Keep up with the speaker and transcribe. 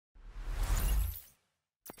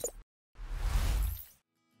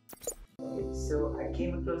So I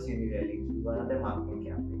came across UniRely through one of their marketing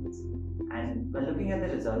campaigns. And while looking at the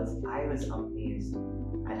results, I was amazed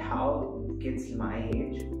at how kids my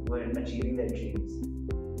age were achieving their dreams.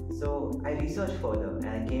 So I researched further and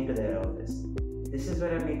I came to their office. This is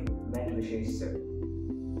where I met Vishesh sir.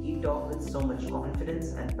 He talked with so much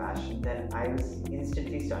confidence and passion that I was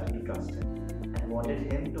instantly starting to trust him and wanted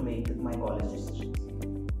him to make my college decisions.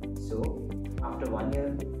 So after 1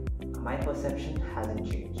 year, my perception hasn't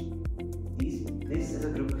changed. This is a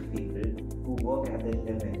group of people who work at their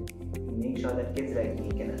limit to make sure that kids like me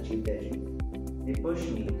can achieve their dream. They push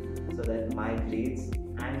me so that my grades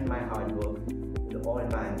and my hard work will all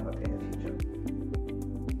pan out in the future.